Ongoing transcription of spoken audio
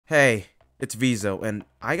Hey, it's Vezo, and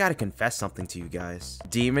I gotta confess something to you guys.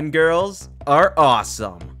 Demon girls are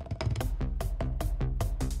awesome.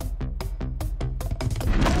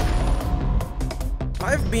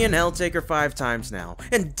 I've been Helltaker 5 times now,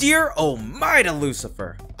 and dear almighty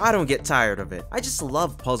Lucifer, I don't get tired of it. I just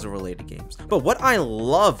love puzzle-related games. But what I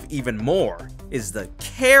love even more is the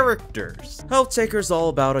characters. Helltaker's all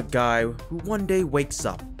about a guy who one day wakes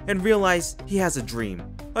up and realizes he has a dream.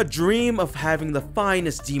 A dream of having the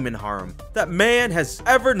finest demon harem that man has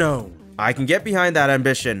ever known. I can get behind that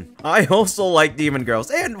ambition. I also like demon girls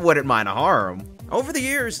and wouldn't mind a harem. Over the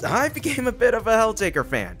years, I became a bit of a Helltaker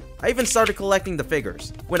fan. I even started collecting the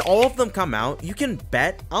figures. When all of them come out, you can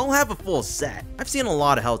bet I'll have a full set. I've seen a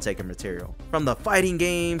lot of Helltaker material, from the fighting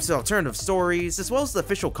games to alternative stories, as well as the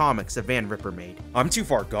official comics that Van Ripper made. I'm too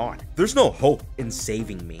far gone. There's no hope in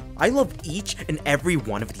saving me. I love each and every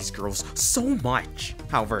one of these girls so much.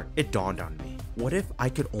 However, it dawned on me. What if I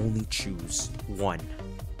could only choose one?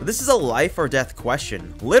 This is a life or death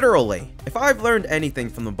question, literally. If I've learned anything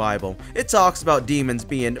from the Bible, it talks about demons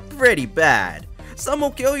being pretty bad. Some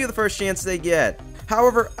will kill you the first chance they get.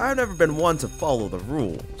 However, I've never been one to follow the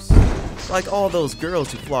rules. Like all those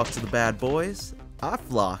girls who flock to the bad boys, I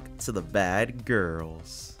flock to the bad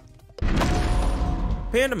girls.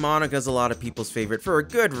 Panda Monika's a lot of people's favorite for a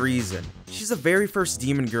good reason. She's the very first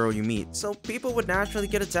demon girl you meet, so people would naturally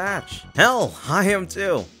get attached. Hell, I am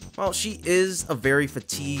too. While she is a very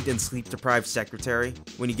fatigued and sleep-deprived secretary,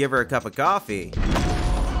 when you give her a cup of coffee,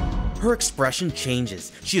 her expression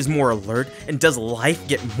changes. She is more alert and does life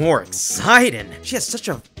get more exciting. She has such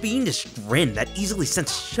a fiendish grin that easily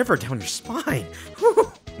sends shiver down your spine.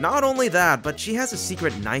 Whew. Not only that, but she has a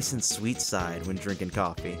secret nice and sweet side when drinking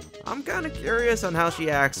coffee. I'm kinda curious on how she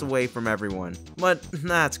acts away from everyone, but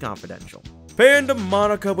that's confidential. Panda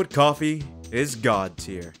Monika with coffee is god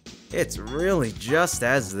tier. It's really just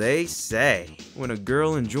as they say. When a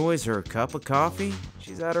girl enjoys her cup of coffee,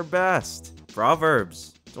 she's at her best.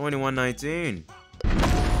 Proverbs 21:19.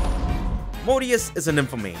 Modius is a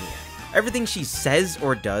nymphomaniac. Everything she says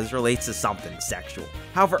or does relates to something sexual.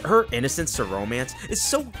 However, her innocence to romance is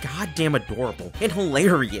so goddamn adorable and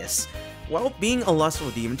hilarious. While being a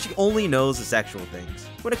lustful demon, she only knows the sexual things.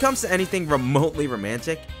 When it comes to anything remotely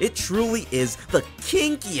romantic, it truly is the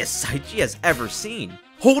kinkiest sight she has ever seen.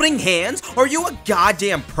 Holding hands? Are you a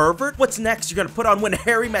goddamn pervert? What's next? You're gonna put on When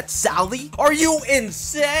Harry Met Sally? Are you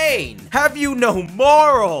insane? Have you no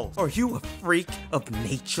morals? Are you a freak of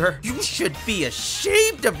nature? You should be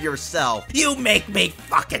ashamed of yourself. You make me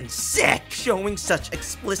fucking sick. Showing such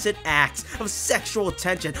explicit acts of sexual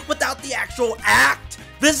attention without the actual act.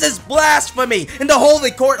 This is blasphemy in the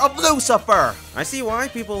holy court of Lucifer! I see why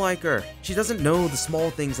people like her. She doesn't know the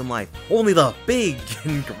small things in life, only the big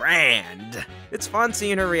and grand. It's fun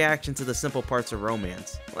seeing her reaction to the simple parts of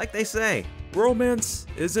romance. Like they say, romance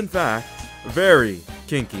is in fact very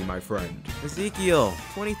kinky, my friend. Ezekiel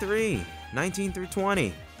 23, 19 through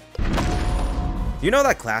 20. You know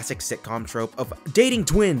that classic sitcom trope of dating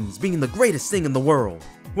twins being the greatest thing in the world?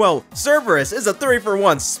 Well, Cerberus is a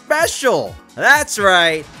 3-for-1 special! That's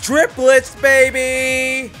right, triplets,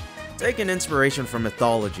 baby! Taking inspiration from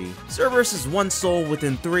mythology, Cerberus is one soul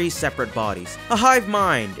within 3 separate bodies. A hive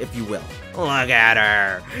mind, if you will. Look at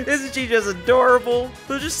her! Isn't she just adorable?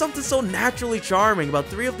 There's just something so naturally charming about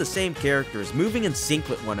 3 of the same characters moving in sync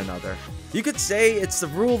with one another. You could say it's the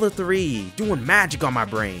rule of 3, doing magic on my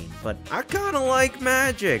brain. But I kinda like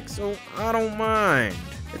magic, so I don't mind.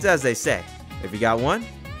 It's as they say, if you got 1,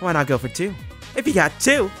 why not go for 2? If you got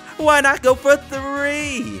 2, why not go for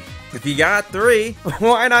 3? If you got 3,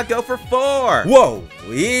 why not go for 4? Whoa,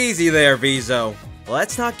 easy there, Vezo.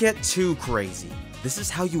 Let's not get too crazy. This is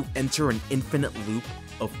how you enter an infinite loop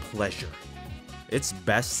of pleasure. It's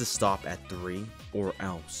best to stop at 3 or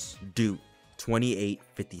else. Dude,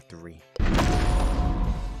 2853.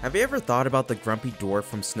 Have you ever thought about the grumpy dwarf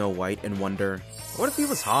from Snow White and wonder, what if he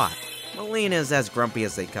was hot? Melina is as grumpy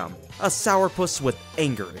as they come, a sourpuss with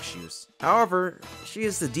anger issues. However, she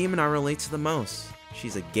is the demon I relate to the most.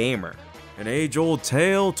 She's a gamer. An age-old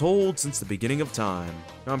tale told since the beginning of time.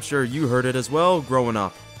 I'm sure you heard it as well growing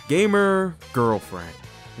up. Gamer girlfriend.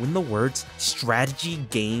 When the words strategy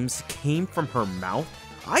games came from her mouth,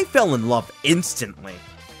 I fell in love instantly.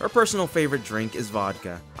 Her personal favorite drink is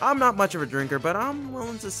vodka. I'm not much of a drinker, but I'm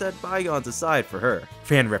willing to set bygones aside for her.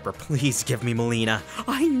 Van Ripper, please give me Melina.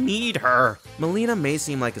 I need her. Melina may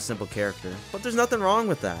seem like a simple character, but there's nothing wrong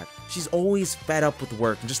with that. She's always fed up with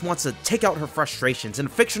work and just wants to take out her frustrations in a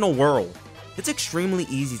fictional world. It's extremely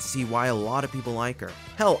easy to see why a lot of people like her.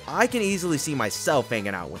 Hell, I can easily see myself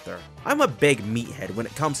hanging out with her. I'm a big meathead when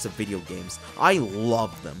it comes to video games. I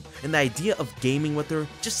love them, and the idea of gaming with her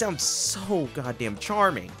just sounds so goddamn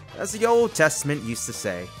charming. As the Old Testament used to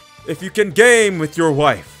say, if you can game with your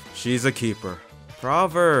wife, she's a keeper.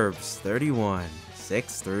 Proverbs 31,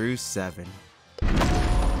 6 through 7.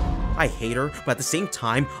 I hate her, but at the same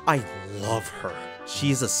time, I love her.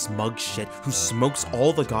 She is a smug shit who smokes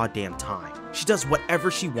all the goddamn time. She does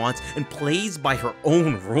whatever she wants and plays by her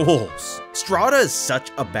own rules. Strata is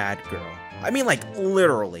such a bad girl. I mean, like,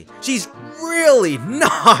 literally. She's really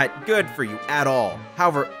not good for you at all.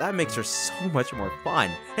 However, that makes her so much more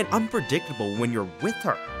fun and unpredictable when you're with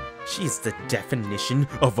her. She's the definition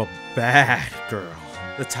of a bad girl.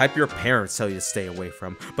 The type your parents tell you to stay away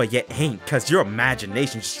from, but yet ain't, cause your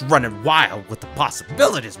imagination's just running wild with the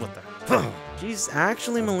possibilities with her. She's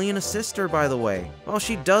actually Melina's sister, by the way. While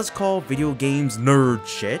she does call video games nerd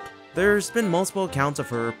shit, there's been multiple accounts of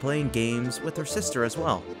her playing games with her sister as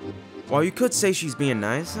well. While you could say she's being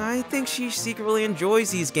nice, I think she secretly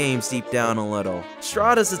enjoys these games deep down a little.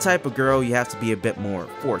 Strata's the type of girl you have to be a bit more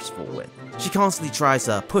forceful with. She constantly tries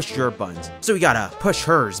to push your buttons, so you gotta push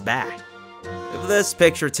hers back. If this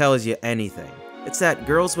picture tells you anything, it's that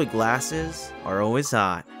girls with glasses are always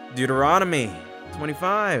hot. Deuteronomy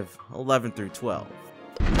 25, 11 through 12.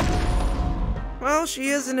 Well, she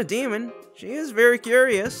isn't a demon. She is very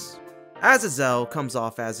curious. Azazel comes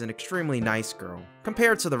off as an extremely nice girl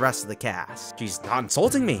compared to the rest of the cast. She's not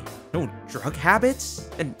insulting me, no drug habits,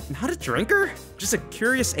 and not a drinker. Just a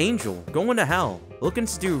curious angel going to hell, looking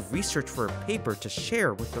to do research for a paper to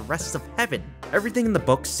share with the rest of heaven. Everything in the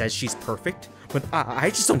book says she's perfect, but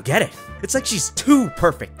I just don't get it. It's like she's too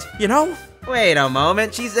perfect, you know? Wait a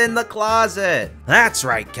moment, she's in the closet. That's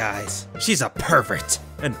right, guys. She's a pervert.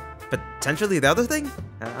 And potentially the other thing?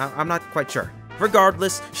 I'm not quite sure.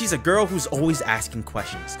 Regardless, she's a girl who's always asking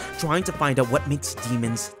questions, trying to find out what makes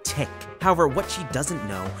demons tick. However, what she doesn't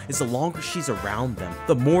know is the longer she's around them,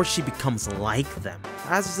 the more she becomes like them.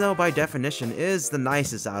 Azazel, by definition, is the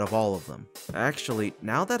nicest out of all of them. Actually,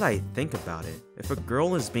 now that I think about it, if a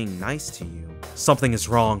girl is being nice to you, something is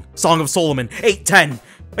wrong. Song of Solomon 8:10.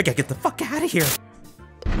 I gotta get the fuck out of here.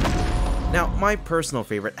 Now, my personal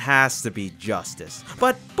favorite has to be Justice,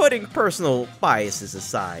 but putting personal biases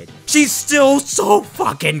aside, she's still so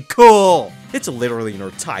fucking cool! It's literally in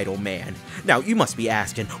her title, man. Now, you must be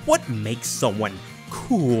asking, what makes someone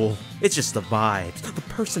cool? It's just the vibes, the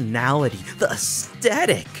personality, the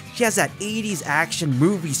aesthetic. She has that 80s action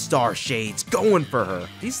movie star shades going for her.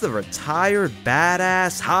 She's the retired,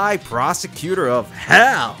 badass, high prosecutor of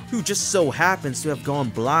hell, who just so happens to have gone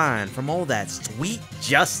blind from all that sweet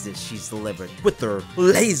justice she's delivered with her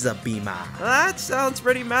laser beamer. That sounds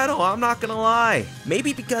pretty metal, I'm not gonna lie.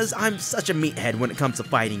 Maybe because I'm such a meathead when it comes to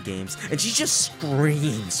fighting games, and she just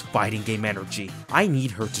screams fighting game energy. I need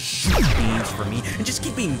her to shoot beams for me and just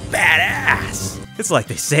keep being badass. It's like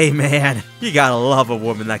they say, man, you gotta love a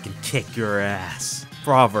woman that can kick your ass.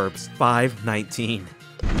 Proverbs 5:19.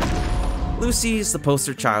 Lucy is the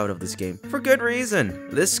poster child of this game, for good reason.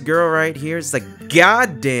 This girl right here is the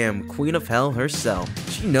goddamn queen of hell herself.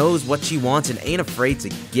 She knows what she wants and ain't afraid to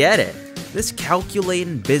get it. This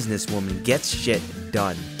calculating businesswoman gets shit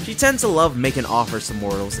done. She tends to love making offers to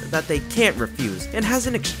mortals that they can't refuse, and has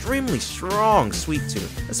an extremely strong sweet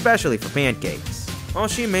tooth, especially for pancakes. While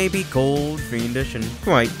she may be cold, fiendish, and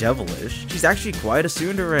quite devilish, she's actually quite a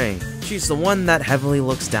tsundere. She's the one that heavily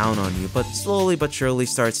looks down on you, but slowly but surely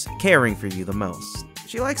starts caring for you the most.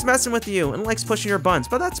 She likes messing with you and likes pushing your buttons,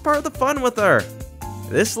 but that's part of the fun with her.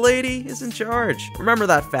 This lady is in charge. Remember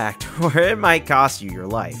that fact, or it might cost you your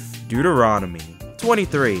life. Deuteronomy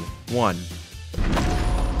 23:1.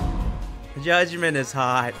 Judgment is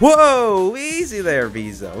hot. Whoa, easy there,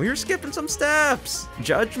 Vezo. You're skipping some steps.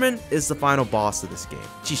 Judgment is the final boss of this game.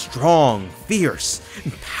 She's strong, fierce,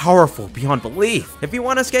 and powerful beyond belief. If you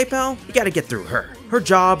want to escape hell, you gotta get through her. Her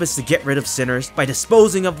job is to get rid of sinners by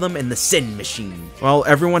disposing of them in the sin machine. While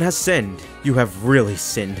everyone has sinned, you have really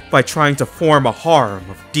sinned by trying to form a harem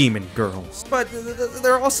of demon girls. But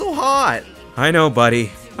they're also hot. I know,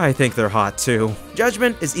 buddy. I think they're hot too.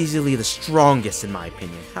 Judgment is easily the strongest in my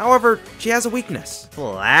opinion. However, she has a weakness.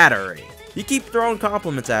 Flattery. You keep throwing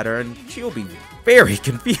compliments at her and she'll be very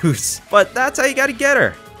confused. But that's how you gotta get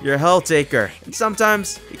her. You're a Helltaker, and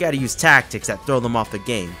sometimes you gotta use tactics that throw them off the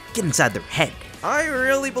game. Get inside their head. I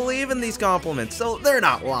really believe in these compliments, so they're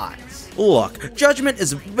not lies. Look, Judgment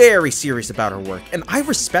is very serious about her work, and I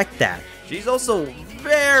respect that. She's also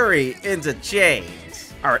very into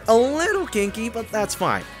chains. Alright, a little kinky, but that's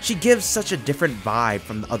fine. She gives such a different vibe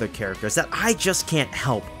from the other characters that I just can't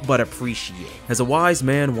help but appreciate. As a wise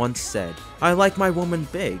man once said, I like my woman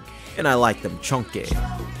big, and I like them chunky.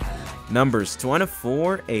 Numbers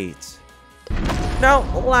 24-8. Now,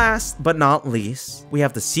 last but not least, we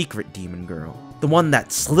have the secret demon girl. The one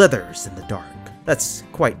that slithers in the dark. That's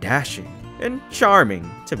quite dashing and charming,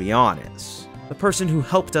 to be honest. The person who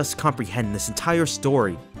helped us comprehend this entire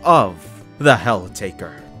story of the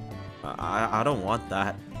Helltaker. I don't want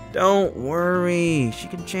that. Don't worry, she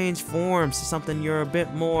can change forms to something you're a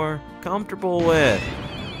bit more comfortable with.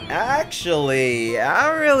 Actually,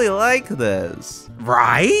 I really like this.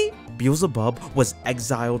 Right? Beelzebub was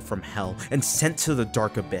exiled from hell and sent to the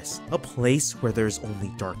dark abyss, a place where there's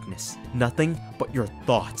only darkness, nothing but your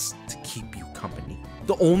thoughts to keep you company.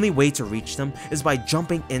 The only way to reach them is by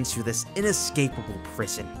jumping into this inescapable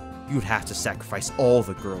prison. You'd have to sacrifice all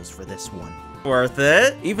the girls for this one. Worth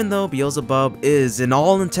it? Even though Beelzebub is, in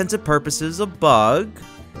all intents and purposes, a bug,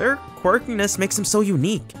 their quirkiness makes him so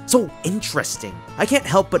unique, so interesting. I can't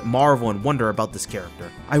help but marvel and wonder about this character.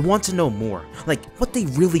 I want to know more, like what they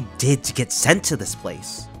really did to get sent to this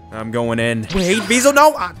place. I'm going in. Wait, Vezo,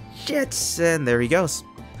 no! Ah, shit! And there he goes.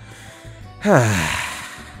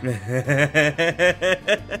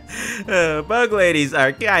 Bug ladies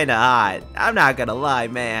are kinda hot. I'm not gonna lie,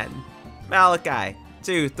 man. Malachi,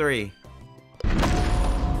 2, 3.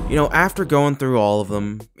 You know, after going through all of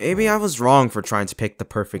them, maybe I was wrong for trying to pick the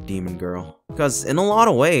perfect demon girl. Because in a lot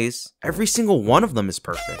of ways, every single one of them is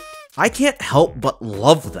perfect. I can't help but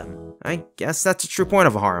love them. I guess that's a true point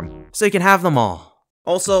of a harem. So you can have them all.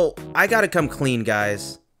 Also, I gotta come clean,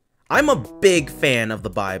 guys. I'm a big fan of the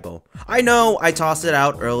Bible. I know I tossed it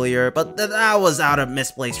out earlier, but that was out of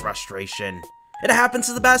misplaced frustration. It happens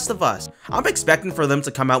to the best of us. I'm expecting for them to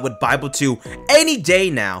come out with Bible 2 any day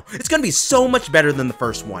now. It's gonna be so much better than the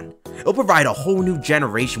first one. It'll provide a whole new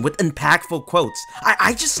generation with impactful quotes.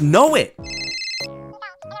 I just know it.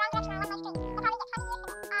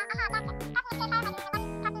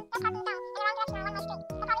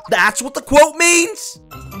 That's what the quote means?